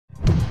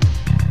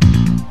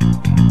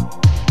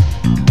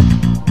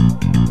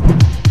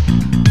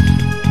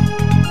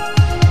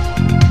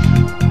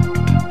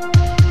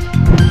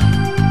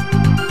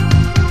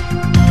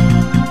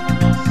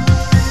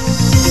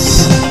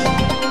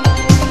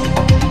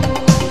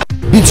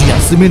Vijaya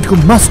सिमेन्टको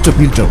master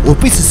builder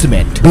OPC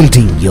cement,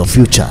 building your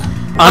future.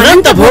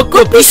 अनन्त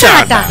भोगको पिसा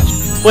आटा,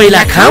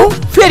 पहिला खाऊ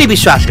फेरि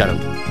विश्वास गरौँ।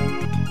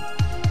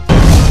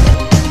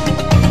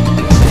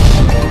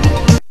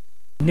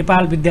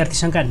 नेपाल विद्यार्थी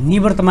संघका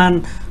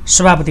निवर्तमान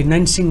सभापति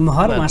नयन सिंह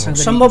महर, उहाँसँग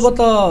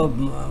सम्भवतः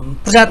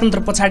प्रजातन्त्र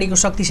पछाडिको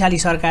शक्तिशाली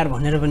सरकार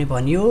भनेर पनि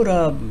भनियो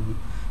र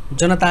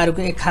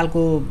जनताहरूको एक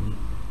खालको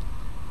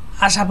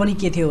आशा पनि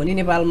के थियो भने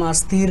नेपालमा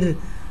अस्थिरताका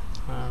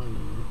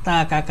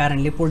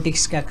कारणले,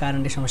 पोलिटिक्सका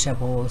कारणले समस्या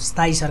भयो,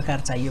 स्थायी सरकार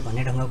चाहियो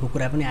भन्ने ढङ्गको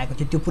कुरा पनि आएको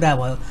थियो। त्यो पुरा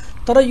भयो।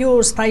 तर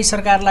यो स्थायी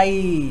सरकारलाई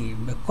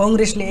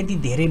कांग्रेसले यति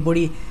धेरै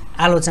बढी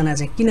आलोचना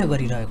चाहिँ किन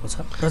गरिरहेको छ?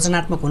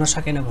 रचनात्मक हुन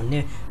सकेन भन्ने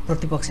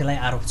प्रतिपक्षलाई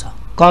आरोप छ।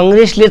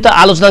 कांग्रेसले त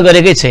आलोचना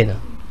गरेकै छैन।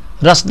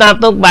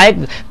 रचनात्मक बाहेक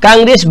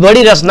कांग्रेस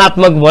बढी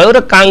रचनात्मक भयो र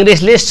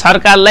कांग्रेसले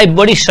सरकारलाई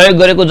बढी सहयोग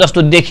गरेको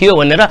जस्तो देखियो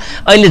भनेर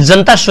अहिले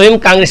जनता स्वयं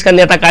कांग्रेसका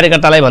नेता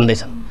कार्यकर्तालाई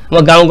भन्दैछन्। म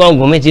गाउँ गाउँ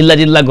घुमेँ, जिल्ला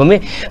जिल्ला घुमेँ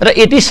र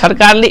यति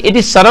सरकारले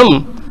यति चरम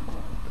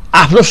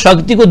आफ्नो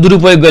शक्तिको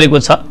दुरुपयोग गरेको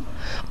छ।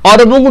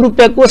 अरबौं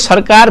रुपैयाँको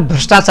सरकार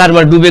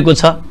भ्रष्टाचारमा डुबेको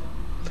छ।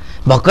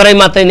 भर्खरै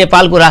मात्रै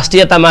नेपालको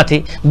राष्ट्रियतामाथि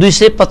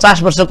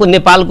 250 वर्षको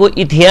नेपालको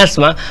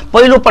इतिहासमा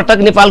पहिलो पटक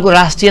नेपालको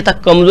राष्ट्रियता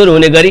कमजोर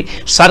हुने गरी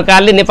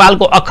सरकारले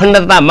नेपालको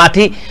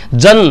अखण्डतामाथि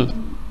जन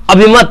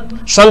अभिमत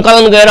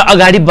संकलन गरेर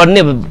अगाडि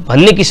बढ्ने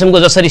भन्ने किसिमको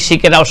जसरी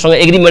सिके राउतसँग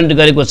एग्रिमेन्ट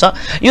गरेको छ,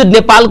 यो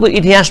नेपालको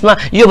इतिहासमा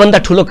यो भन्दा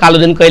ठूलो कालो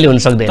दिन कहिले हुन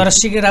सक्दैन। तर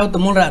सिके राउत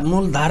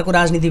मूलधारको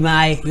राजनीतिमा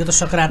आए, यो त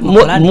सकारात्मक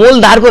होला।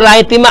 मूलधारको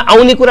राजनीतिमा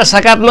आउने कुरा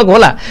सकारात्मक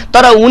होला,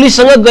 तर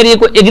उनीसँग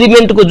गरिएको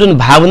एग्रिमेन्टको जुन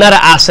भावना र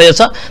आशय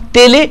छ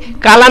त्यसले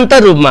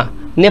कालान्तर रूपमा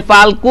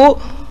नेपालको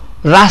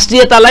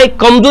राष्ट्रियतालाई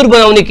कमजोर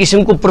बनाउने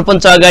किसिमको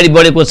प्रपञ्च अगाडि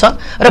बढेको छ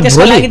र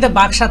त्यसका लागि त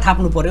बाक्सा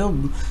थाप्नु पर्यो।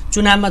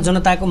 चुनावमा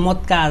जनताको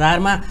मतका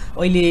आधारमा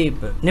अहिले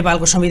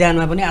नेपालको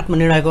संविधानमा पनि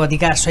आत्मनिर्णयको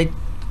अधिकार सहित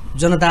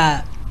जनता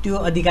त्यो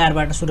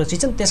अधिकारबाट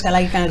सुरक्षित छन्। त्यसका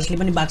लागि कांग्रेसले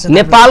पनि बाक्सा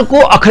नेपालको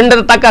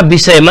अखण्डताका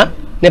विषयमा,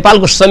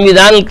 नेपालको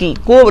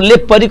संविधानकोले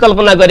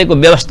परिकल्पना गरेको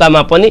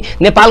व्यवस्थामा पनि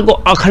नेपालको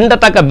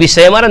अखण्डताका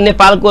विषयमा र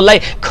नेपालकोलाई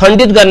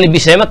खण्डित गर्ने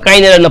विषयमा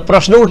कहीँनिर न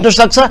प्रश्न उठ्न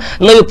सक्छ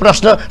न यो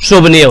प्रश्न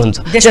शोभनीय हुन्छ।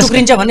 देश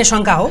टुक्रिन्छ भन्ने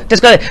शंका हो।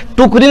 त्यसकारण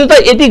टुक्रिनु त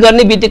यति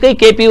गर्ने बित्तिकै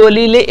केपी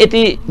ओलीले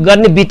यति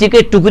गर्ने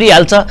बित्तिकै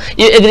टुक्रिहाल्छ,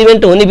 यो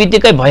एग्रिमेन्ट हुने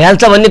बित्तिकै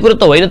भइहाल्छ भन्ने कुरो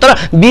त होइन।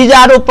 तर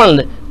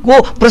बीजारोपण को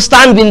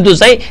प्रस्थान बिन्दु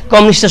चाहिँ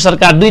कम्युनिस्ट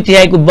सरकार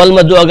 2/3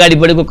 बलमा जो अगाडि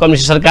बढेको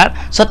कम्युनिस्ट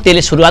सरकार छ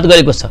त्यसले सुरुवात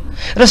गरेको छ।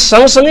 र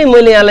सँगसँगै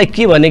मैले यहाँलाई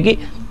के भने कि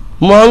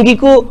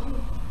महँगीको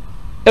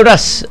एउटा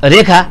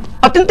रेखा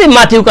अत्यन्तै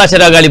माथि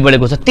उकासेर अगाडि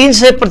बढेको छ।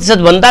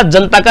 300% भन्दा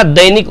जनताका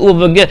दैनिक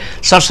उपभोग्य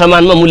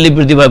सरसामानमा मूल्य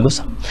वृद्धि भएको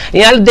छ।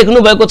 यहाँले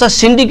देख्नु भएको छ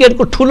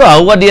सिन्डिकेटको ठूलो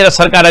हौवा दिएर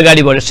सरकार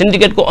अगाडि बढ्यो।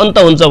 सिन्डिकेटको अन्त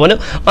हुन्छ भन्यो,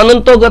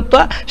 अनन्तगत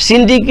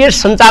सिन्डिकेट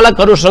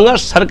सञ्चालकहरूसँग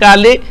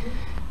सरकारले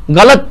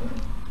गलत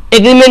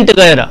एग्रिमेन्ट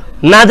गरेर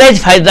नाजायज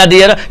फाइदा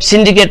दिएर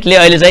सिन्डिकेटले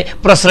अहिले चाहिँ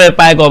प्रश्रय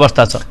पाएको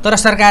अवस्था छ। तर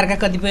सरकारका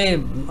कतिपय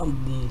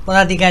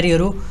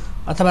पदाधिकारीहरू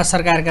अथवा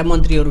सरकारका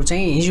मन्त्रीहरू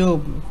चाहिँ हिजो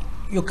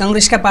यो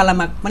कांग्रेसका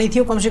पालामा पनि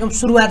थियो, कमसेकम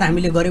सुरुवात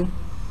हामीले गर्यौं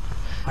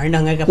भन्ने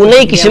ढङ्गका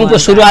कुनै किसिमको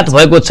सुरुवात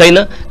भएको छैन।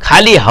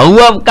 खाली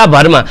हौवाका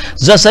भरमा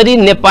जसरी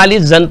नेपाली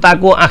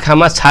जनताको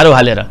आँखामा छारो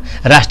हालेर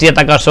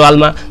राष्ट्रियताका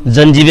सवालमा,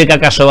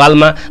 जनजीविकाका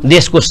सवालमा,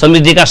 देशको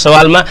समृद्धिका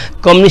सवालमा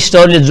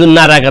कम्युनिस्टहरूले जुन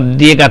नारा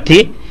दिएका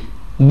थिए,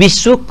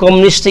 विश्व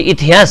कम्युनिस्ट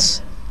इतिहास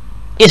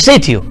यसै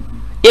थियो।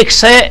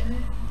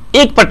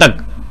 101 पटक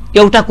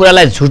एउटा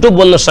कुरालाई झुटो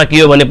बोल्न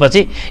सकियो भनेपछि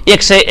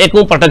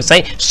 101औं पटक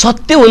चाहिँ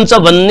सत्य हुन्छ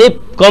भन्ने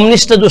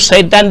कम्युनिस्ट जो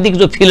सैद्धान्तिक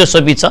जो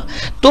फिलोसफी छ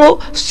त्यो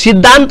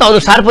सिद्धान्त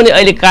अनुसार पनि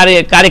अहिले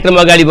कार्यक्रम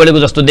अगाडि बढेको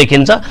जस्तो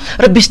देखिन्छ।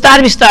 र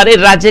बिस्तारै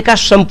राज्यका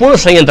सम्पूर्ण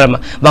संयन्त्रमा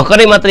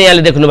भर्खरै मात्र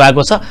यहाँले देख्नु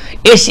भएको छ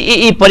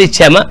एसईई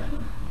परीक्षामा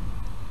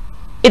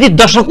यदि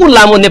दशकौं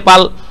लामो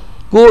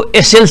नेपालको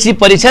एसएलसी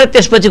परीक्षा र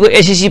त्यसपछिको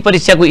एसएससी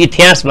परीक्षाको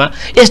इतिहासमा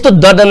यस्तो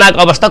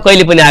दर्दनाक अवस्था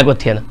कहिले पनि आएको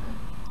थिएन।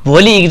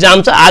 भोलि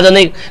इक्जाम छ, आज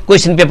नै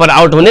क्वेशन पेपर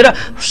आउट हुने र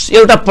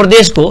एउटा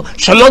प्रदेशको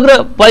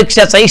समग्र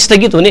परीक्षा चाहिँ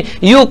स्थगित हुने,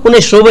 यो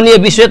कुनै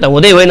शोभनीय विषय त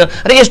हुँदै होइन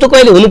र यस्तो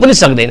कहिले हुनु पनि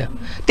सक्दैन।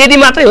 त्यति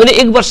मात्रै होइन,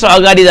 1 वर्ष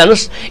अगाडि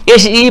जानुस्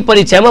एसई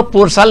परीक्षामा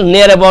पोहोर साल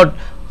नियर अबाउट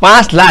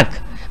 5 लाख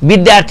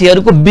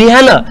विद्यार्थीहरूको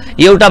बिहान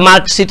एउटा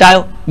मार्कसिट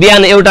आयो,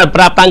 बिहान एउटा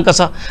प्राप्ताङ्क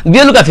छ,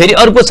 बेलुका फेरि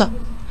अर्को छ।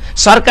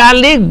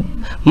 सरकारले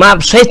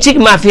शैक्षिक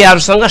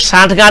माफियाहरूसँग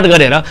साँठगाँठ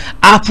गरेर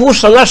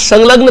आफूसँग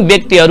संलग्न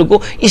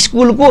व्यक्तिहरूको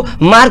स्कुलको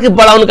मार्क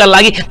बढाउनका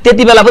लागि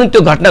त्यति बेला पनि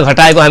त्यो घटना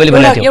घटाएको हामीले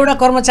भनेको थियौं। एउटा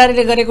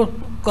कर्मचारीले गरेको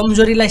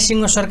कमजोरीलाई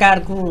सिंह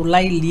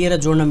सरकारकोलाई लिएर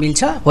जोड्न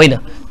मिल्छ? होइन,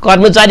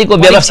 कर्मचारीको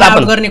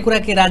व्यवस्थापन गर्ने कुरा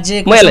के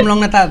राज्यको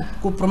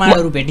संलग्नताको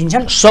प्रमाणहरू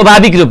भेटिन्छन्?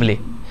 स्वाभाविक रूपले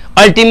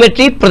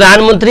अल्टिमेटली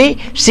प्रधानमन्त्री,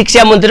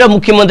 शिक्षा मन्त्री र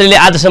मुख्यमन्त्रीले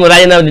आजसम्म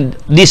राजीनामा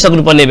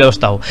दिइसक्नुपर्ने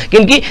व्यवस्था हो।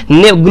 किनकि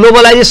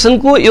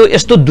ग्लोबलाइजेसनको यो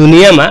यस्तो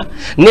दुनियाँमा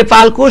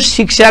नेपालको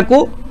शिक्षाको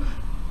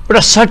एउटा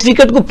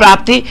सर्टिफिकेटको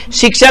प्राप्ति,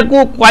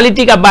 शिक्षाको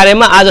क्वालिटीका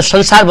बारेमा आज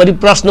संसारभरि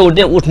प्रश्न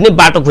उठ्ने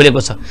बाटो खुलेको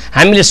छ।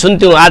 हामीले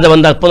सुन्थ्यौँ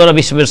आजभन्दा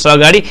 15-20 वर्ष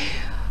अगाडि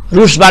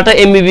रुसबाट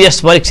एमबीबीएस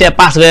परीक्षा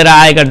पास गरेर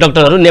आएका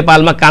डाक्टरहरू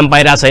नेपालमा काम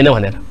पाइरहेको छैन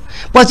भनेर।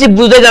 पछि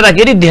बुझ्दै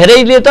जाँदाखेरि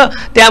धेरैले त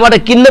त्यहाँबाट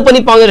किन्न पनि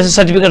पाउँदो रहेछ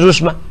सर्टिफिकेट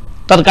रुसमा।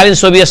 तत्कालीन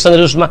सोभियत संघ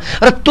रुसमा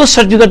र त्यो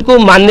सर्टिफिकेटको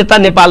मान्यता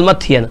नेपालमा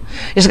थिएन।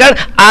 यसकारण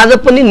आज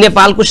पनि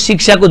नेपालको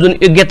शिक्षाको जुन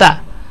योग्यता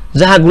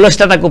जहाँ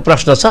गुणस्तरताको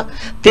प्रश्न छ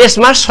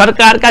त्यसमा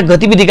सरकारका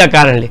गतिविधिका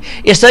कारणले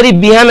यसरी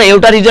बिहान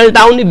एउटा रिजल्ट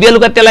आउने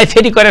बेलुका त्यसलाई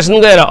फेरि करेक्सन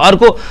गरेर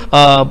अर्को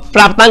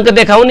प्राप्ताङ्क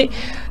देखाउने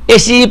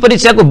एसई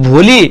परीक्षाको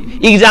भोलि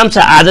इक्जाम छ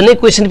आज नै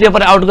क्वेसन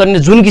पेपर आउट गर्ने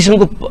जुन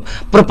किसिमको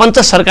प्रपञ्च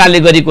सरकारले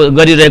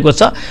गरिरहेको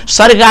छ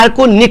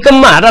सरकारको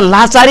निकम्मा र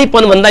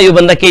लाचारीपन भन्दा यो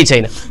भन्दा केही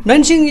छैन।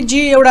 नयन सिंहजी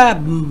एउटा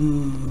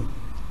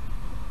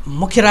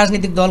मुख्य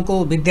राजनीतिक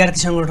दलको विद्यार्थी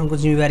सङ्गठनको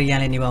जिम्मेवारी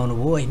यहाँले निभाउनु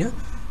भयो होइन?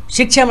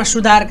 शिक्षामा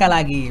सुधारका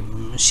लागि,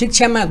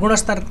 शिक्षामा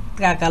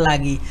गुणस्तरका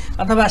लागि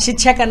अथवा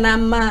शिक्षाका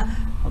नाममा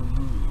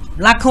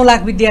लाखौँ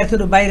लाख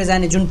विद्यार्थीहरू बाहिर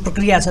जाने जुन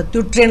प्रक्रिया छ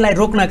त्यो ट्रेन्डलाई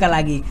रोक्नका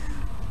लागि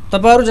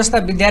तपाईहरू जस्ता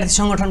विद्यार्थी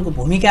सङ्गठनको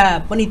भूमिका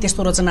पनि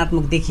त्यस्तो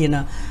रचनात्मक देखिएन।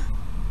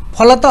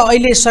 फलत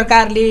अहिले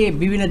सरकारले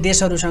विभिन्न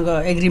देशहरूसँग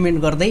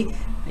एग्रिमेन्ट गर्दै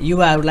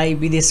युवाहरूलाई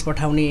विदेश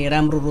पठाउने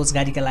राम्रो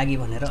रोजगारीका लागि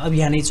भनेर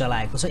अभियानै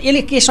चलाएको छ।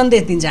 यसले के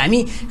सन्देश दिन्छ? हामी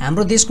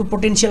हाम्रो देशको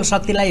पोटेन्सियल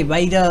शक्तिलाई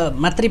बाहिर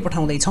मात्रै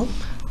पठाउँदैछौँ?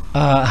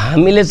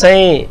 हामीले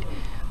चाहिँ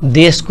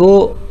देशको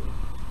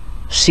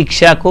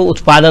शिक्षाको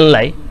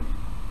उत्पादनलाई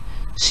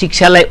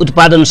शिक्षालाई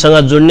उत्पादनसँग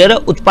जोड्ने र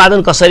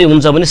उत्पादन कसरी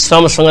हुन्छ भने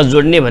श्रमसँग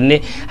जोड्ने भन्ने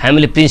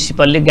हामीले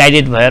प्रिन्सिपलले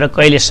गाइडेड भएर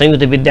कहिले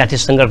संयुक्त विद्यार्थी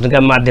सङ्गठनका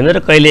माध्यमले र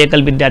कहिले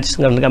एकल विद्यार्थी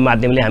सङ्गठनका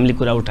माध्यमले हामीले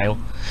कुरा उठायौँ।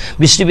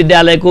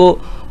 विश्वविद्यालयको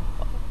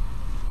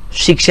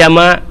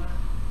शिक्षामा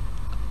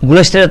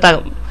गुणस्तरता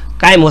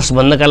कायम होस्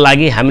भन्नका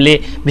लागि हामीले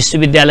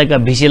विश्वविद्यालयका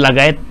भिसी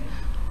लगायत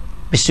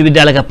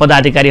विश्वविद्यालयका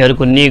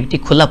पदाधिकारीहरूको नियुक्ति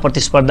खुला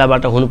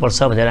प्रतिस्पर्धाबाट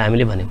हुनुपर्छ भनेर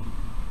हामीले भन्यौँ।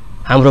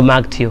 हाम्रो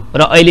माग थियो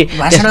र अहिले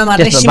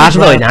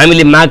भाषणमा होइन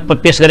हामीले माग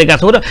पेश गरेका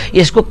छौँ र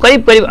यसको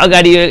करिब करिब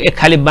अगाडि एक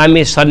खाली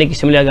बामे सर्ने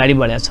किसिमले अगाडि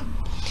बढेको छ।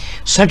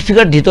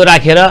 सर्टिफिकेट धितो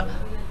राखेर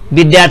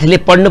विद्यार्थीले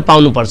पढ्न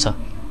पाउनुपर्छ।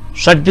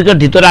 सर्टिफिकेट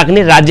धितो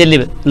राख्ने, राज्यले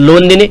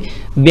लोन दिने,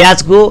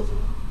 ब्याजको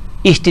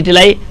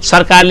स्थितिलाई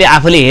सरकारले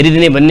आफूले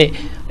हेरिदिने भन्ने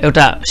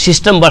एउटा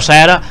सिस्टम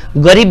बसाएर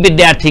गरिब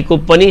विद्यार्थीको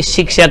पनि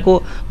शिक्षाको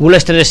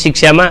गुणस्तरीय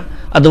शिक्षामा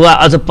अथवा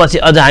अझ पछि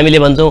अझ हामीले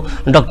भन्छौँ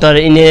डक्टर,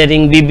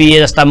 इन्जिनियरिङ, बिबिए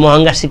जस्ता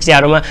महँगा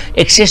शिक्षाहरूमा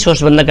एक्सेस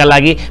होस् भन्नका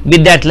लागि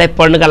विद्यार्थीलाई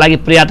पढ्नका लागि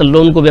पर्याप्त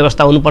लोनको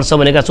व्यवस्था हुनुपर्छ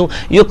भनेका छौँ।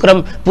 यो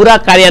क्रम पुरा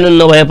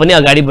कार्यान्वयन नभए पनि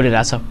अगाडि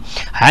बढिरहेछ।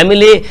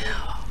 हामीले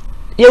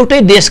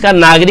एउटै देशका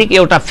नागरिक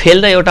एउटा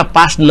फेल र एउटा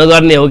पास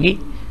नगर्ने हो कि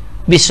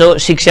विश्व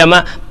शिक्षामा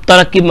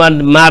तरक्की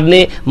मार्ने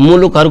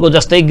मुलुकहरूको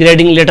जस्तै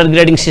लेटर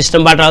ग्रेडिङ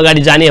सिस्टमबाट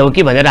अगाडि जाने हो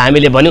कि भनेर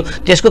हामीले भन्यौँ।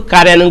 त्यसको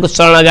कार्यान्वयनको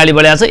चरण अगाडि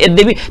बढेको छ।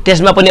 यद्यपि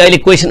त्यसमा पनि अहिले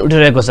क्वेसन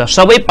उठिरहेको छ,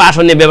 सबै पास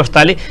हुने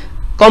व्यवस्थाले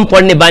कम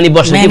पढ्ने बानी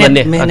बस्छ कि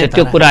भन्ने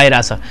त्यो कुरा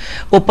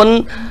आइरहेछ। ओपन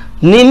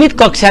नियमित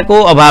कक्षाको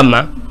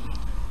अभावमा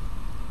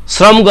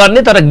श्रम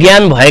गर्ने तर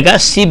ज्ञान भएका,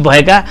 सिप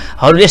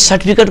भएकाहरूले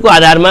सर्टिफिकेटको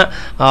आधारमा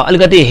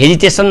अलिकति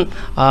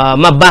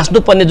हेजिटेसनमा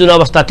बाँच्नुपर्ने जुन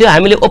अवस्था थियो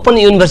हामीले ओपन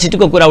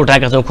युनिभर्सिटीको कुरा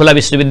उठाएका छौँ। खुला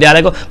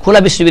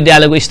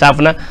विश्वविद्यालयको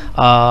स्थापना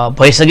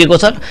भइसकेको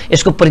छ,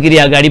 यसको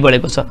प्रक्रिया अगाडि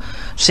बढेको छ।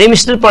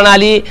 सेमिस्टर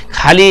प्रणाली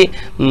खालि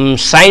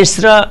साइन्स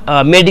र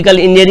मेडिकल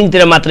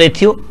इन्जिनियरिङतिर मात्रै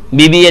थियो,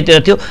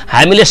 बिबिएतिर थियो।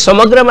 हामीले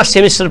समग्रमा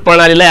सेमिस्टर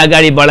प्रणालीलाई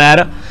अगाडि बढाएर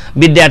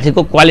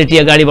विद्यार्थीको क्वालिटी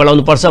अगाडि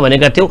बढाउनुपर्छ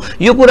भनेका थियौँ।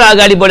 यो कुरा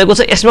अगाडि बढेको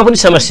छ। यसमा पनि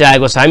समस्या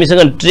आएको छ।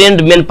 हामीसँग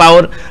trend main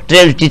power,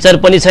 trend teacher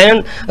पनि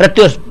छैनन् र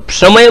त्यो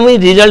समयमै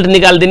रिजल्ट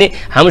निकालिदिने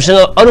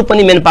हामीसँग अरू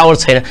पनि मेन पावर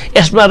छैन।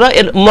 यसमा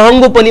र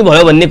महँगो पनि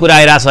भयो भन्ने कुरा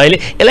आइरहेछ। अहिले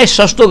यसलाई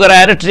सस्तो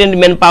गराएर ट्रेन्ड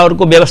मेन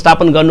पावरको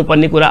व्यवस्थापन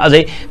गर्नुपर्ने कुरा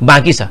अझै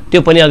बाँकी छ,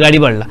 त्यो पनि अगाडि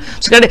बढ्ला।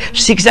 त्यसकारण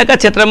शिक्षाका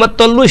क्षेत्रमा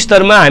तल्लो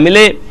स्तरमा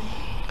हामीले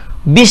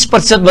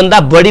 20% भन्दा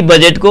बढी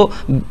बजेटको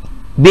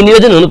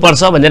विनियोजन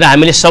हुनुपर्छ भनेर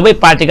हामीले सबै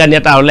पार्टीका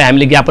नेताहरूलाई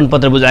हामीले ज्ञापन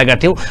पत्र बुझाएका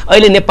थियौँ।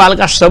 अहिले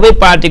नेपालका सबै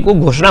पार्टीको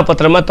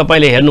घोषणापत्रमा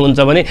तपाईँले हेर्नुहुन्छ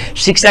भने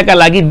शिक्षाका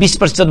लागि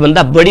 20%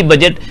 भन्दा बढी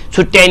बजेट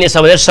छुट्याइने छ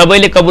भनेर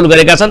सबैले कबुल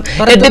गरेका छन्।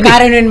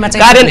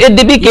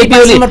 यद्यपि केपी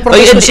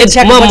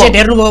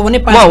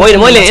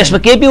मैले यसमा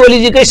केपी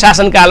ओलीजीकै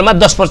शासनकालमा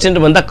 10%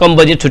 भन्दा कम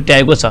बजेट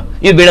छुट्याएको छ।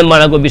 यो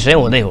विडम्बनाको विषय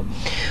हुँदै हो।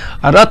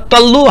 र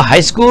तल्लो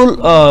हाई स्कुल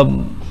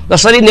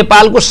जसरी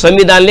नेपालको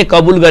संविधानले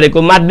कबुल गरेको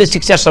माध्यमिक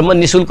शिक्षासम्म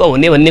निःशुल्क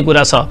हुने भन्ने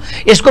कुरा छ,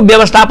 यसको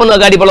व्यवस्थापन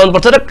अगाडि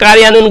बढाउनुपर्छ र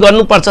कार्यान्वयन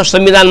गर्नुपर्छ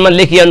संविधानमा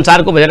लेखिए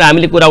अनुसारको भनेर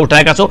हामीले कुरा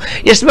उठाएका छौँ।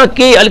 यसमा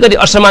केही अलिकति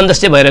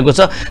असमञ्जस्य भइरहेको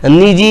छ।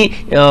 निजी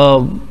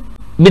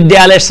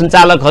विद्यालय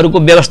सञ्चालकहरूको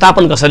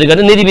व्यवस्थापन कसरी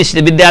गर्ने,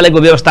 निजी विद्यालयको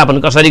व्यवस्थापन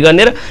कसरी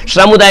गर्ने र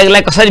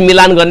सामुदायिकलाई कसरी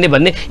मिलान गर्ने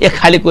भन्ने एक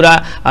खाली कुरा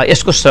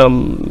यसको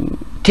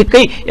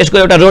ठिक्कै यसको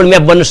एउटा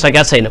रोडम्याप बन्न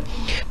सकेका छैन।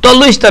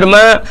 तल्लो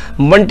स्तरमा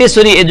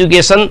मन्टेसरी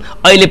एजुकेसन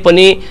अहिले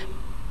पनि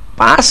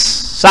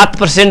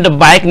 5-7%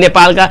 बाहेक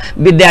नेपालका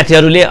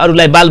विद्यार्थीहरूले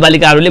अरूलाई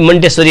बालबालिकाहरूले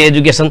मन्टेसरी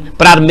एजुकेसन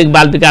प्रारम्भिक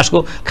बाल विकासको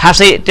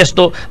खासै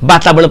त्यस्तो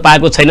वातावरण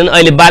पाएको छैनन्।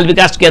 अहिले बाल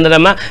विकास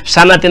केन्द्रमा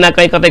सानातिना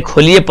कहीँ कतै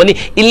खोलिए पनि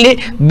यिनले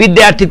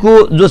विद्यार्थीको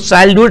जो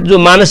चाइल्डहुड जो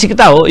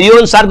मानसिकता हो यो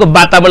अनुसारको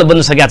वातावरण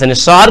बन्न सकेका छैन।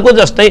 सहरको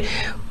जस्तै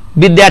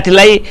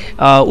विद्यार्थीलाई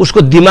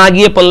उसको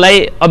दिमागीयपनलाई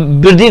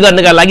वृद्धि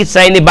गर्नका लागि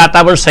चाहिने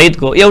वातावरण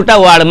सहितको एउटा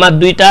वार्डमा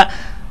 2टा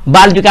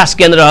बाल विकास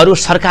केन्द्रहरू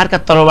सरकारका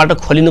तर्फबाट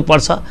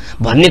खोलिनुपर्छ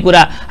भन्ने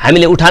कुरा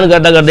हामीले उठान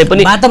गर्दा गर्दै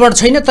पनि वातावरण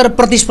छैन। तर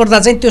प्रतिस्पर्धा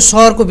चाहिँ त्यो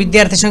शहरको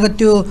विद्यार्थीसँग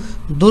त्यो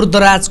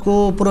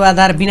दूरदराजको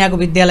पूर्वाधार बिनाको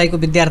विद्यालयको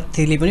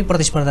विद्यार्थीले पनि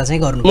प्रतिस्पर्धा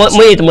चाहिँ गर्नु।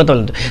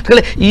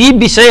 यी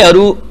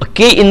विषयहरू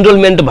केही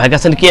इनरोलमेन्ट भएका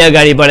छन्, केही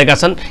अगाडि बढेका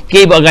छन्,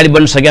 केही अगाडि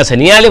बढ्न सकेका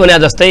छैन। यहाँले भने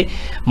जस्तै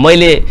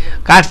मैले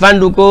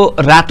काठमाडौँको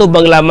रातो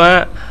बङ्गलामा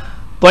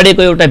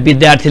पढेको एउटा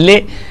विद्यार्थीले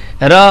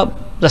र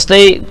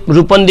जस्तै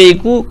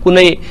रूपन्देहीको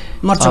कुनै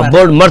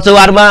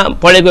मर्चवारमा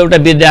पढेको एउटा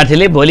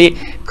विद्यार्थीले भोलि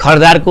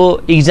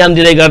खरदारको इक्जाम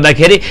दिँदै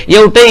गर्दाखेरि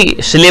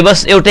एउटै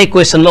सिलेबस एउटै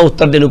क्वेसनमा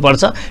उत्तर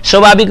दिनुपर्छ।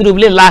 स्वाभाविक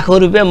रूपले लाखौँ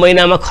रुपियाँ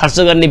महिनामा खर्च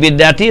गर्ने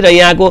विद्यार्थी र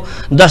यहाँको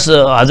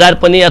 10,000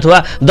 पनि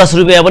अथवा 10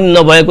 रुपियाँ पनि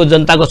नभएको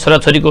जनताको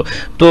छोराछोरीको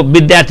त्यो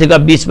विद्यार्थीका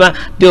बिचमा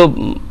त्यो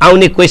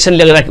आउने क्वेसन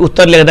लेख्दा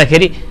उत्तर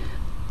लेख्दाखेरि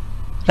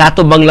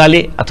रातो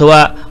बङ्गलाले अथवा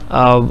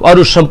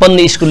अरू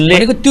सम्पन्न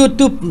स्कुलले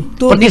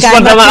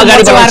प्रतिस्पर्धामा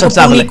अगाडि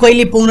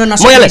बढ्न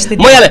सक्छ।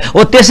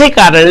 हो त्यसै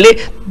कारणले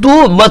त्यो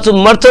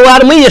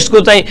मर्चवारमै यसको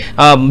चाहिँ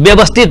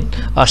व्यवस्थित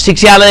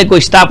शिक्षालयको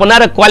स्थापना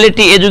र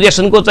क्वालिटी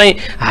एजुकेसनको चाहिँ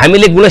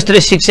हामीले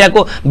गुणस्तरीय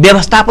शिक्षाको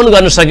व्यवस्थापन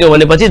गर्न सक्यौँ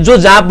भनेपछि जो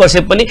जहाँ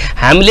बसे पनि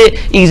हामीले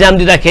इक्जाम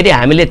दिँदाखेरि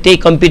हामीले त्यही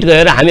कम्पिट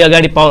गरेर हामी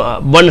अगाडि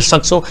बढ्न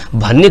सक्छौँ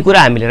भन्ने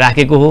कुरा हामीले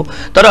राखेको हो।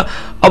 तर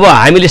अब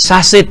हामीले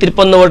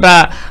 753वटा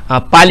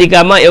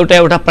पालिकामा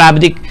एउटा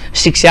प्राविधिक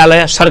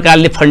शिक्षालय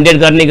सरकारले फन्डेड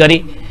गर्ने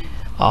गरी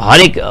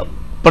हरेक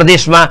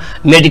प्रदेशमा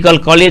मेडिकल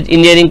कलेज,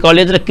 इन्जिनियरिङ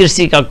कलेज र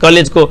कृषि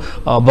कलेजको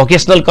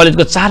भोकेसनल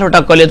कलेजको 4वटा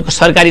कलेजको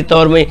सरकारी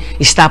तौरमै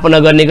स्थापना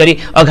गर्ने गरी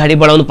अगाडि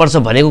बढाउनुपर्छ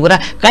भनेको कुरा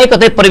कहीँ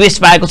कतै प्रवेश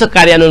पाएको छ,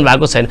 कार्यान्वयन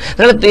भएको छैन।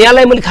 र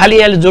यहाँलाई मैले खालि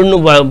यहाँले जोड्नु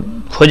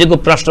खोजेको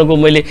प्रश्नको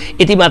मैले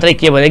यति मात्रै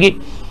के भने कि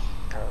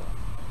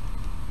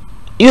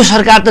यो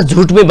सरकार त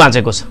झुटमै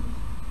बाँचेको छ।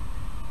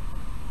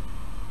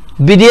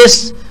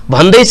 विदेश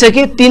भन्दैछ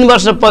कि 3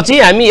 वर्षपछि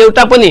हामी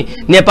एउटा पनि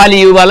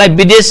नेपाली युवालाई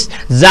विदेश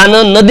जान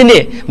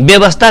नदिने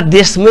व्यवस्था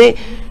देशमै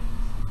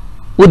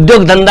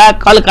उद्योग धन्दा,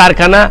 कल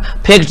कारखाना,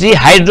 फ्याक्ट्री,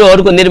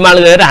 हाइड्रोहरूको निर्माण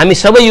गरेर हामी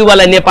सबै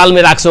युवालाई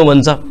नेपालमै राख्छौँ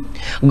भन्छ।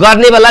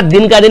 गर्ने बेला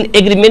दिनका दिन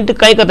एग्रिमेन्ट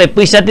कहीँ कतै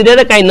पैसा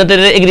तिरेर कहीँ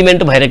नतिरेर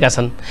एग्रिमेन्ट भइरहेका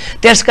छन्।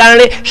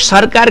 त्यसकारणले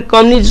सरकार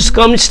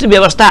कम्युनिस्ट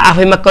व्यवस्था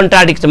आफैमा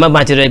कन्ट्राडिक्टमा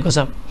बाँचिरहेको छ।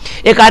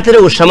 एकातिर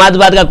ऊ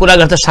समाजवादका कुरा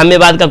गर्छ,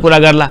 साम्यवादका कुरा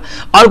गर्ला,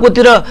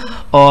 अर्कोतिर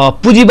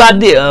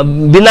पुँजीवाद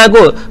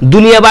बिनाको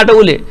दुनियाँबाट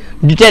उसले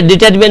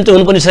डिट्याचमेन्ट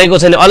हुनु पनि सकेको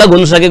छैन, अलग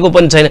हुन सकेको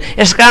पनि छैन।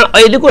 यसकारण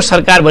अहिलेको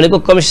सरकार भनेको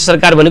कम्युनिस्ट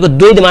सरकार भनेको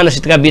द्वैध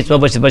मानसिकताका बिचमा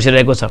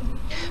बसिरहेको छ।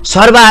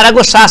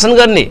 सर्वहाराको शासन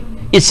गर्ने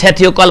इच्छा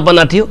थियो,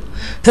 कल्पना थियो,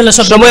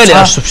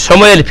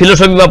 समयले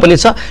फिलोसफीमा पनि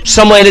छ,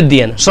 समयले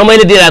दिएन,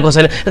 समयले दिइरहेको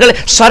छैन।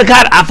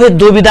 सरकार आफै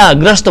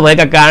दुविधाग्रस्त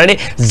भएका कारणले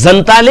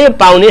जनताले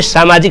पाउने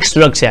सामाजिक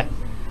सुरक्षा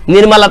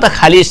निर्मला त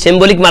खालि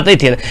सिम्बोलिक मात्रै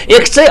थिएन।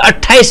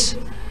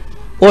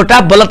 128वटा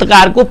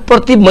बलात्कारको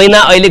प्रति महिना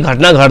अहिले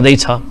घटना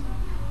घट्दैछ।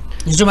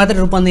 हिजो मात्र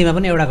रूपन्देहीमा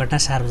पनि एउटा घटना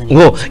सार्वजनिक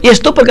हो।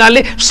 यस्तो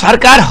प्रकारले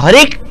सरकार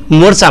हरेक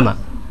मोर्चामा,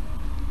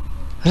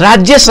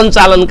 राज्य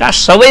सञ्चालनका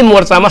सबै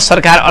मोर्चामा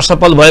सरकार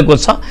असफल भएको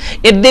छ।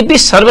 यद्यपि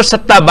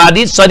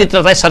सर्वसत्तावादी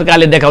चरित्र चाहिँ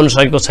सरकारले देखाउन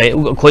सकेको छैन,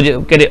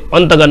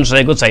 अन्त गर्न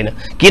सकेको छैन।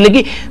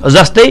 किनकि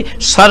जस्तै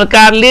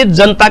सरकारले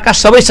जनताका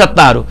सबै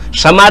सत्ताहरू,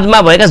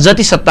 समाजमा भएका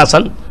जति सत्ता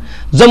छन्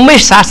जम्मै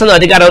शासन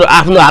अधिकारहरू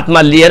आफ्नो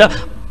हातमा लिएर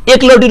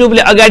एकलौटी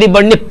रूपले अगाडि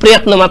बढ्ने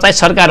प्रयत्नमा चाहिँ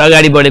सरकार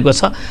अगाडि बढेको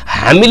छ।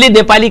 हामीले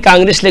नेपाली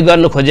काङ्ग्रेसले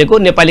गर्न खोजेको,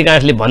 नेपाली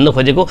काङ्ग्रेसले भन्न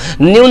खोजेको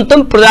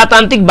न्यूनतम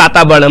प्रजातान्त्रिक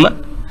वातावरणमा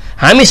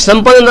हामी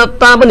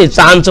सम्पन्नता पनि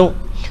चाहन्छौँ,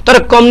 तर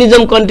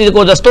कम्युनिजम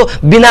कन्ट्रीको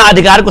जस्तो बिना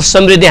अधिकारको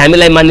समृद्धि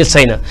हामीलाई मान्य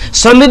छैन।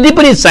 समृद्धि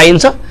पनि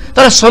चाहिन्छ,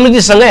 तर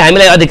समृद्धिसँगै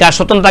हामीलाई अधिकार,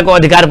 स्वतन्त्रताको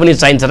अधिकार पनि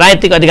चाहिन्छ,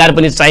 राजनीतिक अधिकार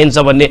पनि चाहिन्छ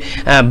भन्ने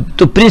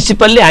त्यो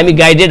प्रिन्सिपलले हामी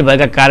गाइडेड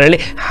भएका कारणले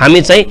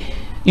हामी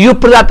चाहिँ यो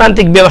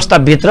प्रजातान्त्रिक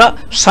व्यवस्थाभित्र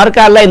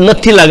सरकारलाई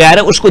नथी लगाएर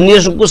उसको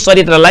निरङ्कुश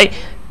चरित्रलाई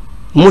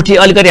मुठी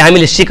अलिकति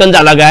हामीले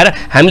सिकन्जा लगाएर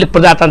हामीले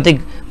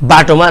प्रजातान्त्रिक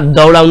बाटोमा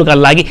दौडाउनुका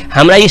लागि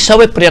हाम्रा यी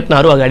सबै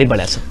प्रयत्नहरू अगाडि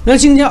बढाएका छन्।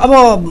 नरसिंहजी,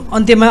 अब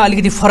अन्त्यमा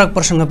अलिकति फरक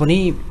प्रसङ्ग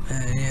पनि,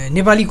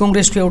 नेपाली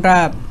कङ्ग्रेसको एउटा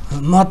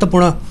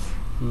महत्त्वपूर्ण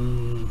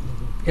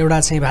एउटा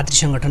चाहिँ भातृ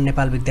सङ्गठन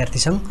नेपाल विद्यार्थी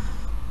सङ्घ,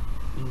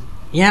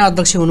 यहाँ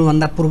अध्यक्ष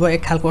हुनुभन्दा पूर्व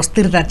एक खालको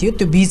अस्थिरता थियो।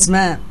 त्यो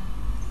बिचमा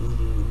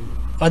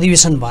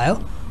अधिवेशन भयो,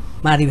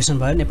 महाधिवेशन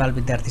भयो नेपाल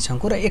विद्यार्थी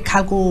सङ्घको, र एक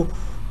खालको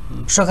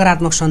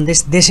सकारात्मक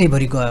सन्देश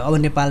देशैभरि गयो। अब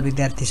नेपाल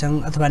विद्यार्थी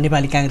सङ्घ अथवा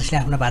नेपाली काङ्ग्रेसले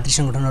आफ्ना भातृ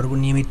सङ्गठनहरूको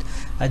नियमित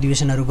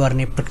अधिवेशनहरू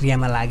गर्ने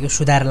प्रक्रियामा लाग्यो,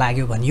 सुधार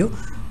लाग्यो भनियो।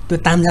 त्यो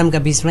तामझामका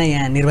बिचमा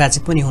यहाँ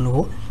निर्वाचित पनि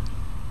हुनुभयो।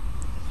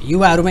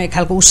 युवाहरूमा एक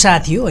खालको उत्साह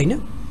थियो होइन,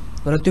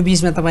 र त्यो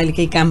बिचमा तपाईँले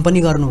केही काम पनि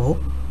गर्नुभयो,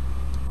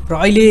 र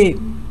अहिले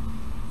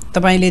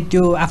तपाईँले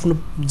त्यो आफ्नो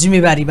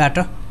जिम्मेवारीबाट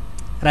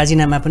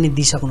राजीनामा पनि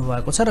दिइसक्नु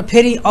भएको छ, र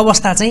फेरि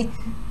अवस्था चाहिँ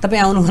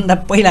तपाईँ आउनुभन्दा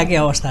पहिलाकै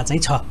अवस्था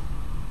चाहिँ छ।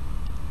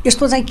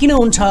 यस्तो चाहिँ किन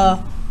हुन्छ,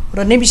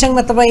 र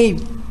नेविसङ्घमा तपाईँ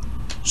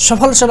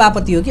सफल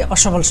सभापति हो कि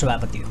असफल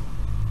सभापति हो?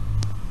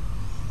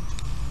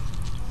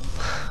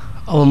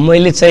 अब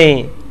मैले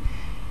चाहिँ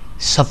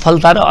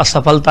सफलता र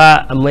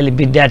असफलता मैले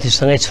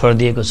विद्यार्थीसँगै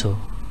छोडिदिएको छु।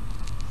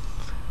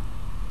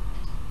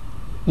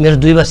 मेरो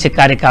 2 वर्षीय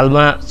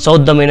कार्यकालमा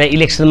 14 महिना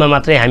इलेक्सनमा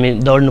मात्रै हामी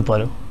दौड्नु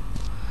पर्यो।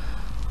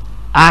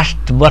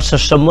 8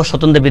 वर्षसम्म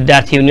स्वतन्त्र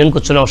विद्यार्थी युनियनको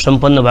चुनाव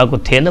सम्पन्न भएको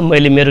थिएन।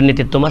 मैले मेरो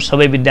नेतृत्वमा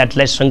सबै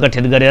विद्यार्थीलाई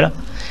सङ्गठित गरेर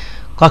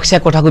कक्षा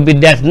कोठाको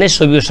विद्यार्थी नै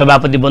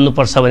सभापति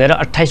बन्नुपर्छ भनेर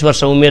 28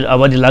 वर्ष उमेर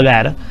अवधि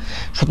लगाएर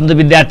स्वतन्त्र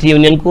विद्यार्थी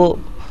युनियनको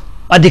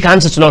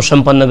अधिकांश चुनाव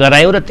सम्पन्न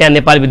गरायौँ र त्यहाँ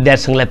नेपाल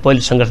विद्यार्थी सङ्घलाई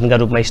पहिलो सङ्गठनका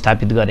रूपमा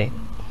स्थापित गरेँ।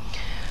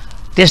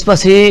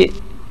 त्यसपछि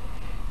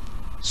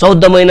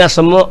 14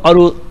 महिनासम्म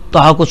अरू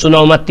तहको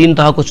चुनावमा 3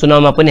 तहको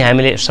चुनावमा पनि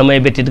हामीले समय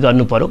व्यतीत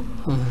गर्नु पर्यो।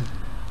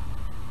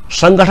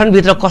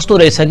 सङ्गठनभित्र कस्तो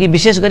रहेछ कि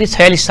विशेष गरी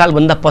 46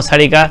 सालभन्दा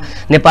पछाडिका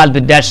नेपाल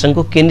विद्यार्थी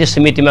सङ्घको केन्द्रीय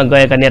समितिमा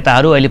गएका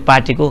नेताहरू अहिले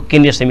पार्टीको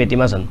केन्द्रीय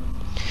समितिमा छन्।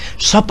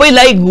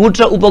 सबैलाई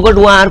गुट र उपगुट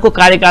उहाँहरूको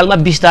कार्यकालमा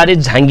बिस्तारै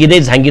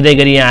झाँगिँदै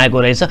गरी यहाँ आएको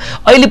रहेछ।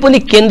 अहिले पनि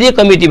केन्द्रीय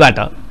कमिटीबाट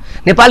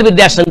नेपाल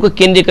विद्यार्थी सङ्घको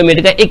केन्द्रीय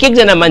कमिटीका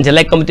एक-एकजना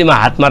मान्छेलाई कम्तीमा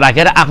हातमा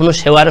राखेर आफ्नो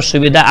सेवा र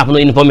सुविधा आफ्नो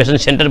इन्फर्मेसन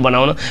सेन्टर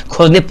बनाउन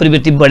खोज्ने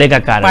प्रवृत्ति बढेका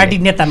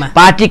कारण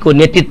पार्टीको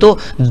नेतृत्व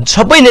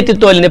सबै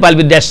नेतृत्व अहिले नेपाल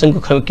विद्यार्थी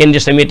सङ्घको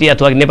केन्द्रीय समिति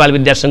अथवा नेपाल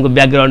विद्यार्थी सङ्घको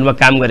ब्याकग्राउन्डमा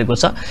काम गरेको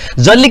छ।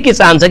 जसले के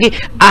चाहन्छ कि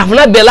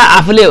आफ्ना बेला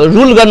आफूले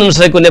रुल गर्न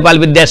नसकेको नेपाल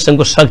विद्यार्थी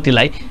सङ्घको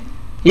शक्तिलाई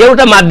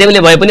एउटा माध्यमले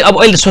भए पनि अब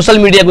अहिले सोशल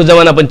मिडियाको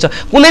जमाना पनि छ,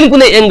 कुनै न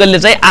कुनै एङ्गलले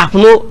चाहिँ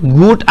आफ्नो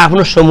गुट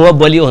आफ्नो समूह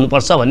बलियो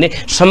हुनुपर्छ भन्ने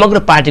समग्र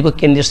पार्टीको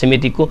केन्द्रीय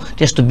समितिको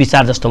त्यस्तो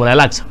विचार जस्तो मलाई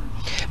लाग्छ।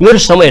 मेरो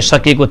समय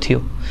सकिएको थियो।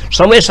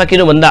 समय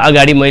सकिनुभन्दा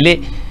अगाडि मैले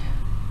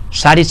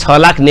 6.5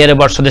 लाख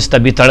नेरबट सदस्यता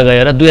वितरण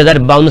गरेर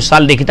 2052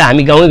 सालदेखि त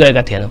हामी गाउँै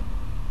गएका थिएनौँ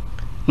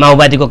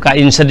माओवादीको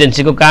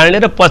इन्सर्जेन्सीको कारणले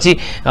र पछि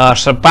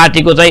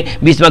पार्टीको चाहिँ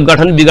बिचमा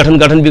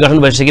गठन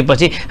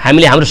भइसकेपछि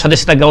हामीले हाम्रो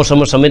सदस्यता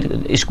गाउँसम्म समेत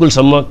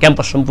स्कुलसम्म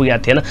क्याम्पससम्म पुगेका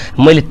थिएन।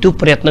 मैले त्यो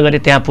प्रयत्न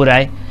गरेँ, त्यहाँ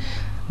पुर्याएँ।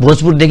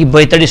 भोजपुरदेखि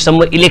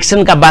बैतडीसम्म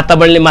इलेक्सनका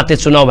वातावरणले मात्रै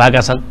चुनाव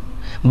भएका छन्।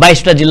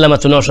 22वटा जिल्लामा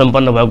चुनाव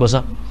सम्पन्न भएको छ।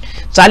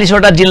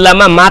 40वटा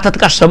जिल्लामा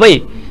मातहतका सबै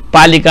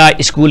पालिका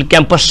स्कुल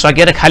क्याम्पस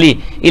सकेर खालि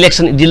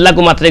इलेक्सन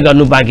जिल्लाको मात्रै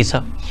गर्नु बाँकी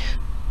छ।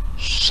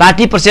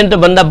 60%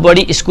 भन्दा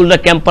बढी स्कुल र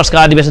क्याम्पसका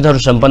अधिवेशनहरू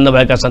सम्पन्न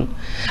भएका छन्।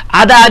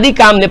 आधा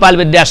काम नेपाल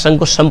विद्यार्थी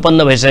सङ्घको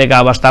सम्पन्न भइसकेका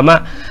अवस्थामा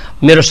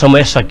मेरो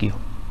समय सकियो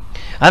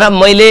र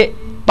मैले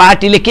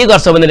पार्टीले के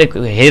गर्छ भनेर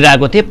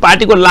हेरिरहेको थिएँ।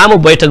 पार्टीको लामो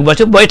बैठक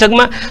बस्यो।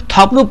 बैठकमा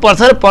थप्नु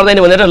पर्छ र पर्दैन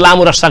भनेर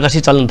लामो रस्साकसी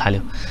चल्न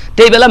थाल्यो।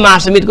 त्यही बेला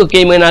महासमितिको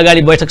केही महिना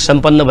अगाडि बैठक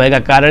सम्पन्न भएका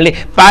कारणले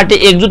पार्टी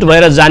एकजुट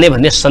भएर जाने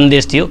भन्ने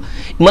सन्देश थियो।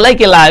 मलाई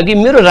के लाग्यो कि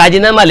मेरो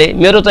राजीनामाले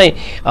मेरो चाहिँ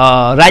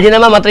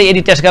राजीनामा मात्रै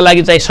यदि त्यसका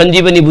लागि चाहिँ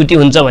सञ्जीवनी बुटी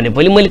हुन्छ भने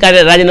पनि मैले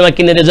राजीनामा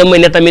किनेर जम्मै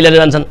नेता मिलेर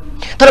जान्छन्।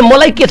 तर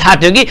मलाई के थाहा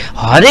थियो कि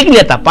हरेक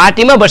नेता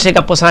पार्टीमा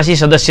बसेका 85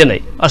 सदस्य नै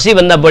 80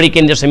 भन्दा बढी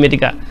केन्द्रीय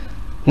समितिका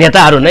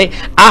नेताहरू नै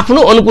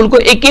आफ्नो अनुकूलको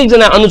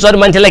एक-एकजना अनुसार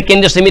मान्छेलाई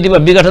केन्द्रीय समितिमा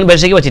विघटन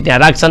भइसकेपछि त्यहाँ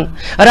राख्छन्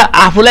र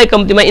आफूलाई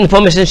कम्तीमा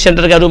इन्फर्मेसन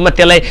सेन्टरका रूपमा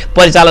त्यसलाई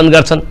परिचालन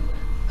गर्छन्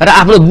र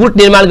आफ्नो गुट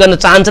निर्माण गर्न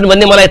चाहन्छन्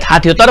भन्ने मलाई थाहा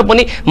थियो। तर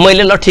पनि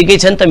मैले ल ठिकै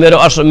छ नि त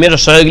मेरो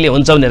सहयोगले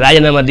हुन्छ भने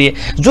राजीनामा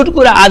दिए। जुन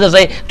कुरा आज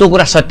चाहिँ त्यो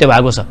कुरा सत्य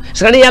भएको छ।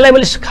 यसकारण यहाँलाई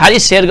मैले खाली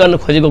सेयर गर्न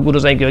खोजेको कुरो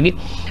चाहिँ के हो कि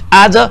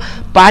आज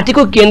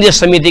पार्टीको केन्द्रीय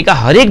समितिका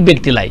हरेक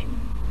व्यक्तिलाई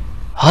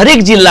हरेक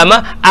जिल्लामा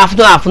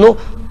आफ्नो आफ्नो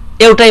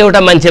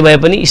एउटा मान्छे भए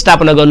पनि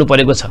स्थापना गर्नु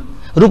परेको छ।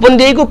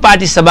 रूपन्देहीको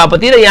पार्टी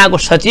सभापति र यहाँको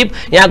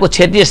सचिव यहाँको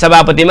क्षेत्रीय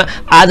सभापतिमा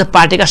आज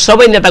पार्टीका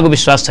सबै नेताको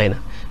विश्वास छैन।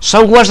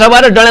 सङ्खुवा सभा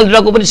र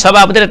डडेलधुराको पनि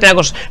सभापति र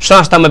त्यहाँको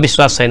संस्थामा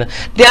विश्वास छैन।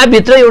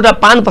 त्यहाँभित्र एउटा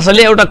पान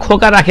पसलले एउटा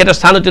खोका राखेर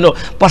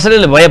सानोतिनो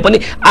पसलले भए पनि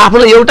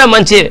आफ्नो एउटा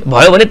मान्छे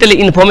भयो भने त्यसले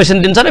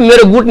इन्फर्मेसन दिन्छ र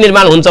मेरो गुट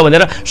निर्माण हुन्छ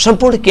भनेर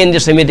सम्पूर्ण केन्द्रीय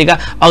समितिका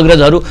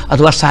अग्रजहरू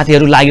अथवा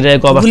साथीहरू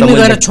लागिरहेको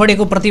अवस्थामा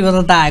छोडेको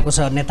प्रतिबद्धता आएको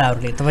छ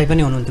नेताहरूले। तपाईँ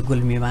पनि हुनुहुन्थ्यो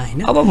गुल्मीमा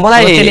हैन? अब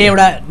मलाई त्यसले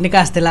एउटा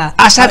निकास देला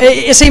आशा।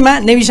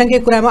 यसैमा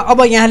नेविसङ्घकै कुरामा अब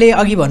यहाँले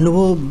अघि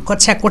भन्नुभयो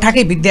कक्षा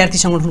कोठाकै विद्यार्थी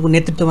सङ्गठनको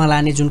नेतृत्वमा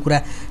लाने जुन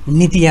कुरा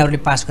नीति यहाँहरूले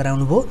पास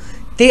गराउनु भयो,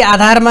 त्यही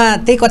आधारमा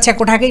त्यही कक्षा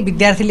कोठाकै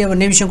विद्यार्थीले अब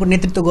नेविसङ्घको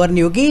नेतृत्व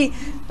गर्ने हो कि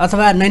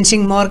अथवा नयन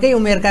सिंह महरकै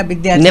उमेरका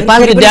विद्यार्थी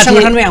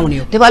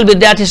नेपाल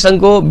विद्यार्थी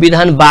सङ्घको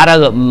विधान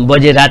 12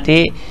 बजे राति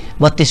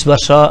 32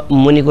 वर्ष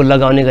मुनिको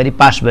लगाउने गरी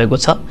पास भएको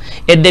छ।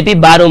 यद्यपि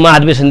 12औं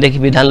महाधिवेशनदेखि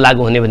विधान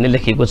लागू हुने भन्ने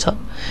लेखिएको छ।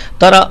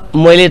 तर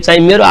मैले चाहिँ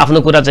मेरो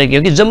आफ्नो कुरा चाहिँ के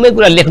हो कि जम्मै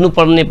कुरा लेख्नु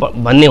पर्ने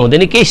भन्ने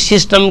हुँदैन, केही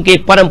सिस्टम केही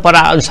परम्परा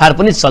अनुसार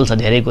पनि चल्छ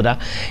धेरै कुरा।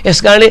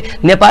 यसकारणले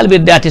नेपाल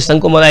विद्यार्थी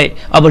सङ्घको मलाई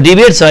अब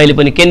डिबेट छ, अहिले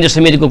पनि केन्द्रीय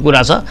समितिको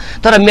कुरा छ।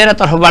 तर मेरा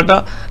तर्फबाट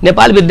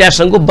नेपाल विद्यार्थी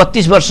सङ्घको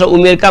 32 वर्ष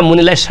उमेरका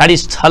मुनिलाई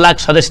 6.5 लाख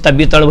सदस्यता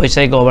वितरण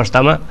भइसकेको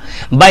अवस्थामा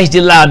 22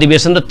 जिल्ला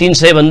अधिवेशन र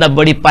 300 भन्दा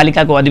बढी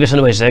पालिकाको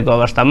अधिवेशन भइसकेको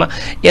अवस्थामा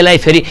यसलाई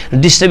फेरि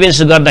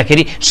डिस्टर्बेन्स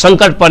गर्दाखेरि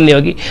सङ्कट पर्ने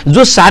हो कि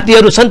जो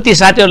साथीहरू छन् ती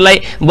साथीहरूलाई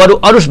बरु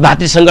अरू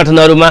भातृ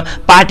सङ्गठनहरूमा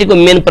पार्टीको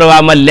मेन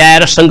प्रभावमा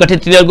ल्याएर सङ्गठित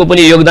तिनीहरूको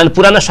पनि योगदान,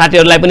 पुराना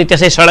साथीहरूलाई पनि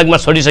त्यसै सडकमा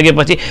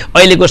छोडिसकेपछि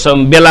अहिलेको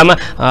बेलामा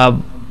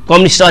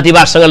कम्युनिस्ट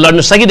अतिवादसँग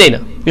लड्न सकिँदैन।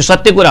 यो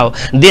सत्य कुरा हो।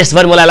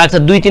 देशभर मलाई लाग्छ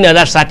 2-3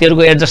 हजार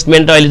साथीहरूको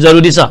एडजस्टमेन्ट अहिले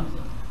जरुरी छ।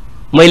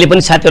 मैले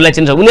पनि साथीहरूलाई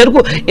चिन्छ। उनीहरूको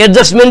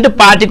एडजस्टमेन्ट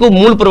पार्टीको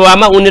मूल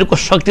प्रभावमा उनीहरूको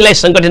शक्तिलाई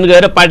सङ्गठित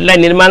गरेर पार्टीलाई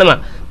निर्माणमा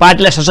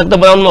पार्टीलाई सशक्त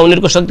बनाउनमा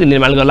उनीहरूको शक्ति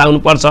निर्माण गर्न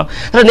लाग्नुपर्छ।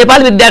 र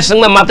नेपाल विद्यार्थी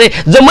सङ्घमा मात्रै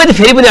जम्मै त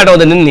फेरि पनि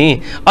हटाउँदैनन् नि।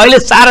 अहिले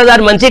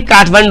 4000 मान्छे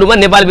काठमाडौँमा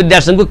नेपाल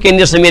विद्यार्थी सङ्घको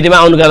केन्द्रीय समितिमा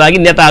आउनुका लागि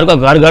नेताहरूको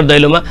घर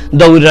दैलोमा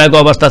दौडिरहेको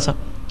अवस्था छ।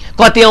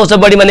 कति आउँछ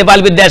बढीमा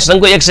नेपाल विद्यार्थी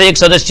सङ्घको 101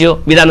 सदस्य हो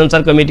विधान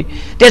अनुसार कमिटी,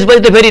 त्यसपछि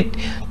त फेरि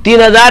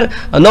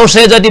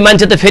 3900 जति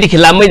मान्छे त फेरि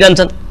खिलाफमै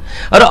जान्छन्।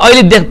 र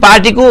अहिले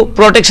पार्टीको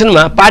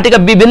प्रोटेक्सनमा पार्टीका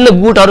विभिन्न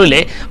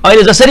गुटहरूले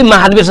अहिले जसरी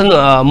महाधिवेशन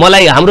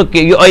मलाई हाम्रो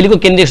यो अहिलेको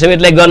केन्द्रीय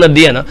समितिलाई गर्न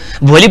दिएन,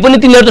 भोलि पनि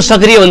तिनीहरू त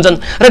सक्रिय हुन्छन्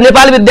र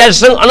नेपाल विद्यार्थी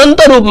सङ्घ अनन्त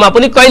रूपमा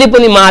पनि कहिले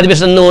पनि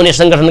महाधिवेशन नहुने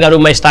सङ्गठनका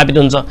रूपमा स्थापित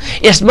हुन्छ।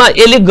 यसमा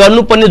यसले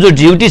गर्नुपर्ने जो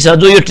ड्युटी छ,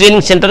 जो यो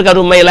ट्रेनिङ सेन्टरका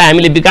रूपमा यसलाई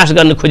हामीले विकास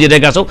गर्न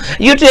खोजिरहेका छौँ,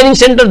 यो ट्रेनिङ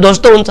सेन्टर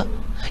ध्वस्त हुन्छ।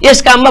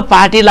 यस काममा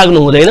पार्टी लाग्नु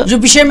हुँदैन। जो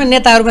विषयमा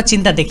नेताहरूमा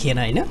चिन्ता देखिएन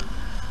होइन,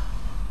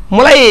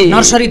 मलाई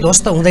नर्सरी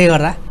ध्वस्त हुँदै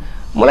गर्दा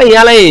मलाई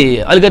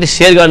यहाँलाई अलिकति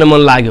सेयर गर्न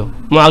मन लाग्यो।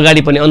 म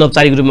अगाडि पनि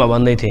अनौपचारिक रूपमा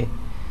भन्दै थिएँ,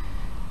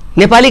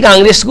 नेपाली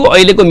काङ्ग्रेसको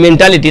अहिलेको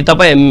मेन्टालिटी,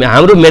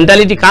 हाम्रो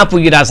मेन्टालिटी कहाँ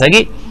पुगिरहेछ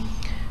कि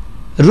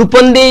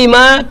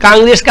रूपन्देहीमा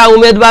काङ्ग्रेसका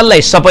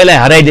उम्मेदवारलाई सबैलाई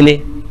हराइदिने,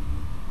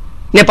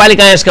 नेपाली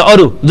काङ्ग्रेसका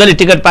अरू जसले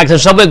टिकट पाएको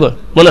छन् सबैको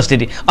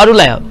मनस्थिति,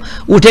 अरूलाई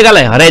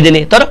उठेकालाई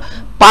हराइदिने। तर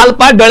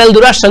पाल्पा,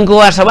 डडेलधुरा,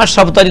 शङ्खुवासभा,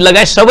 सप्तरी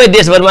लगायत सबै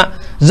देशभरमा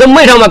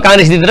जम्मै ठाउँमा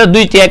काङ्ग्रेस जितेर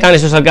 2/3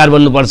 काङ्ग्रेसको सरकार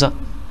बन्नुपर्छ।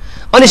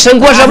 अनि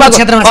शङ्खुवासभा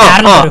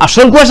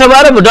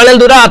र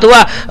डडेलधुरा अथवा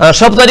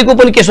सप्तरीको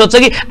पनि के सोध्छ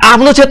कि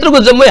आफ्नो क्षेत्रको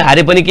जम्मै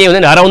हारे पनि केही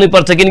हुँदैन, हराउनै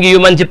पर्छ, किनकि यो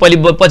मान्छे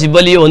पछि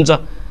बलियो हुन्छ।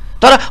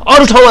 तर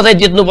अरू ठाउँमा चाहिँ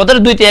जित्नुपर्छ र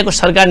 2/3 को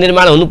सरकार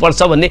निर्माण हुनुपर्छ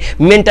भन्ने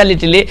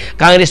मेन्टालिटीले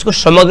काङ्ग्रेसको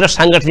समग्र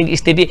साङ्गठनिक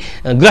स्थिति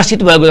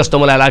ग्रसित भएको जस्तो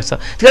मलाई लाग्छ।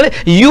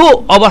 त्यसकारण यो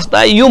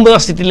अवस्था, यो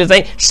मनस्थितिले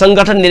चाहिँ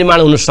सङ्गठन निर्माण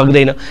हुन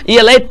सक्दैन।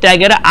 यसलाई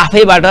त्यागेर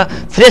आफैबाट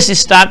फ्रेस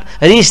स्टार्ट,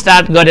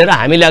 रिस्टार्ट गरेर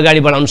हामीले अगाडि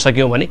बढाउन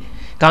सक्यौँ भने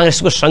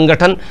काङ्ग्रेसको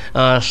सङ्गठन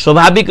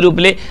स्वाभाविक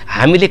रूपले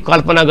हामीले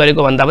कल्पना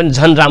गरेको भन्दा पनि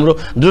झन् राम्रो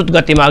द्रुत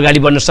गतिमा अगाडि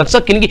बढ्न सक्छ।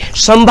 किनकि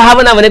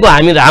सम्भावना भनेको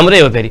हाम्रै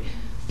हो। फेरि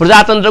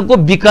प्रजातन्त्रको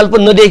विकल्प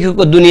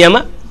नदेखेको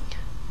दुनियाँमा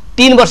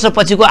 3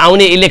 वर्षपछिको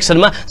आउने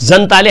इलेक्सनमा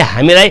जनताले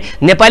हामीलाई,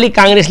 नेपाली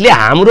काङ्ग्रेसले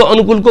हाम्रो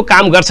अनुकूलको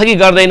काम गर्छ कि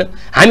गर्दैन,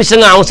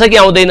 हामीसँग आउँछ कि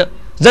आउँदैन,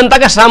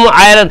 जनताका सामु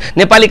आएर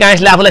नेपाली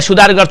काङ्ग्रेसले आफूलाई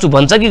सुधार गर्छु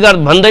भन्छ कि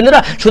भन्दैन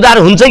र सुधार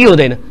हुन्छ कि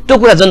हुँदैन, त्यो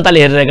कुरा जनताले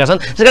हेरिरहेका छन्।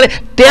 त्यसकारण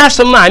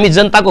त्यहाँसम्म हामी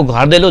जनताको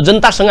घर दैलो,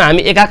 जनतासँग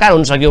हामी एकाकार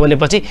हुन सक्यौँ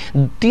भनेपछि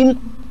 3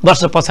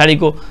 वर्ष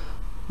पछाडिको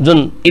जुन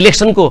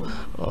इलेक्सनको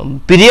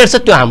पिरियड छ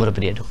त्यो हाम्रो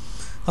पिरियड हो।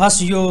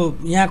 हस्, यो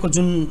यहाँको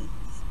जुन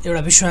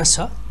एउटा विश्वास छ,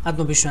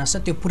 आत्मविश्वास छ,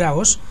 त्यो पुरा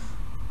होस्।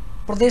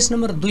 प्रदेश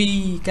नम्बर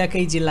 2 का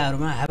केही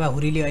जिल्लाहरूमा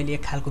हावाहुरीले अहिले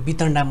एक खालको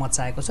वितण्डा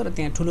मचाएको छ र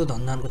त्यहाँ ठुलो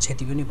धनधनको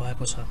क्षति पनि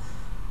भएको छ।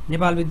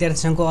 नेपाल विद्यार्थी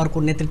सङ्घको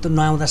अर्को नेतृत्व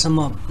नआउँदासम्म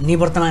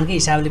निवर्तमानकै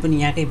हिसाबले पनि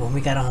यहाँकै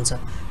भूमिका रहन्छ।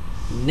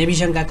 नेभी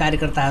सङ्घका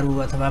कार्यकर्ताहरू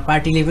अथवा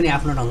पार्टीले पनि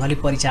आफ्नो ढङ्गले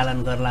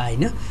परिचालन गर्ला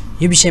होइन,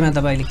 यो विषयमा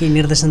तपाईँले केही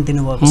निर्देशन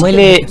दिनुभएको छ?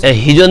 मैले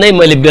हिजो नै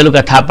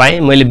बेलुका थाहा पाएँ,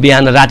 मैले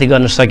बिहान राति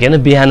गर्न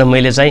सकेन। बिहान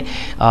मैले चाहिँ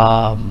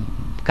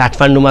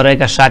काठमाडौँमा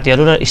रहेका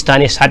साथीहरू र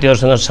स्थानीय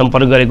साथीहरूसँग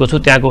सम्पर्क गरेको छु।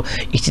 त्यहाँको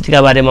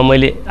स्थितिका बारेमा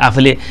मैले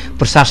आफूले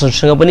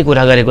प्रशासनसँग पनि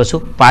कुरा गरेको छु।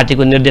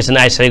 पार्टीको निर्देशन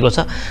आइसकेको छ।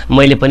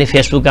 मैले पनि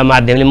फेसबुकका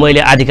माध्यमले, मैले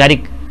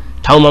आधिकारिक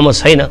ठाउँमा म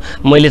छैन,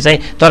 मैले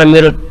चाहिँ तर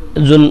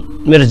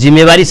मेरो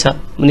जिम्मेवारी छ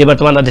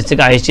निवर्तमान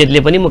अध्यक्षका हैसियतले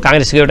पनि, म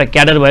काङ्ग्रेसको एउटा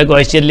क्याडर भएको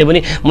हैसियतले पनि,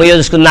 म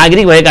यो देशको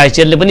नागरिक भएका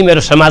हैसियतले पनि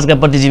मेरो समाजका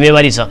प्रति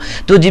जिम्मेवारी छ।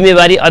 त्यो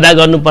जिम्मेवारी अदा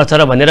गर्नुपर्छ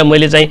र भनेर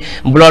मैले चाहिँ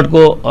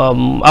ब्लडको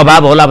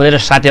अभाव होला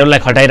भनेर साथीहरूलाई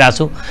खटाइरहेको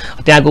छु।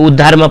 त्यहाँको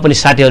उद्धारमा पनि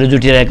साथीहरू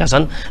जुटिरहेका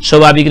छन्।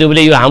 स्वाभाविक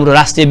रूपले यो हाम्रो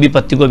राष्ट्रिय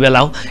विपत्तिको बेला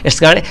हो।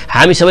 यसकारण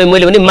हामी सबै,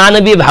 मैले भने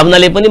मानवीय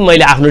भावनाले पनि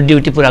मैले आफ्नो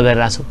ड्युटी पुरा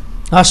गरिरहेको छु।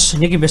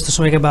 हस्, निकै व्यस्त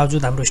समयका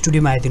बावजुद हाम्रो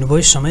स्टुडियोमा आइदिनु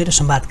भयो। समय र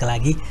संवादका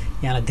लागि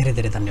यहाँलाई धेरै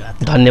धेरै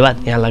धन्यवाद। धन्यवाद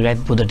यहाँ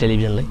लगायत बुद्ध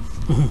टेलिभिजनलाई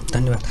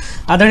धन्यवाद।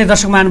 आदरणीय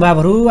दर्शक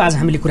महानुभावहरू, आज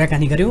हामीले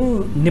कुराकानी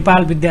गऱ्यौँ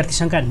नेपाल विद्यार्थी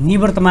सङ्घका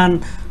निवर्तमान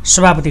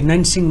सभापति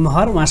नयन सिंह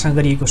महर, उहाँसँग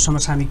गरिएको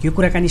समसामयिक यो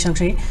कुराकानी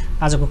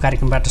सँगसँगै आजको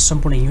कार्यक्रमबाट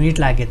सम्पूर्ण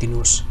युनिटलाई आज्ञा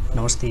दिनुहोस्।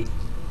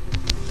 नमस्ते।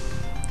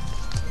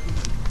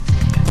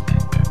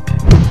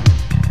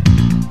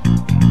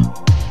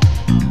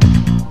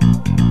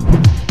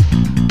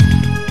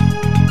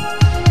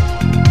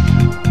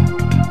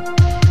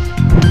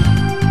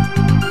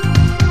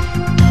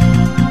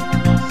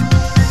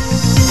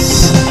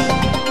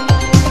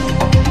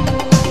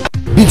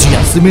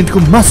 सिमेन्टको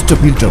master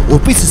builder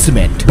OPC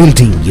cement,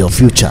 building your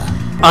future.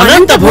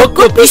 अनन्त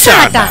भोगको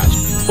पिसाटा,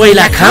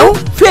 पहिला खाऊ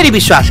फेरि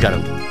विश्वास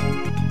गरौँ।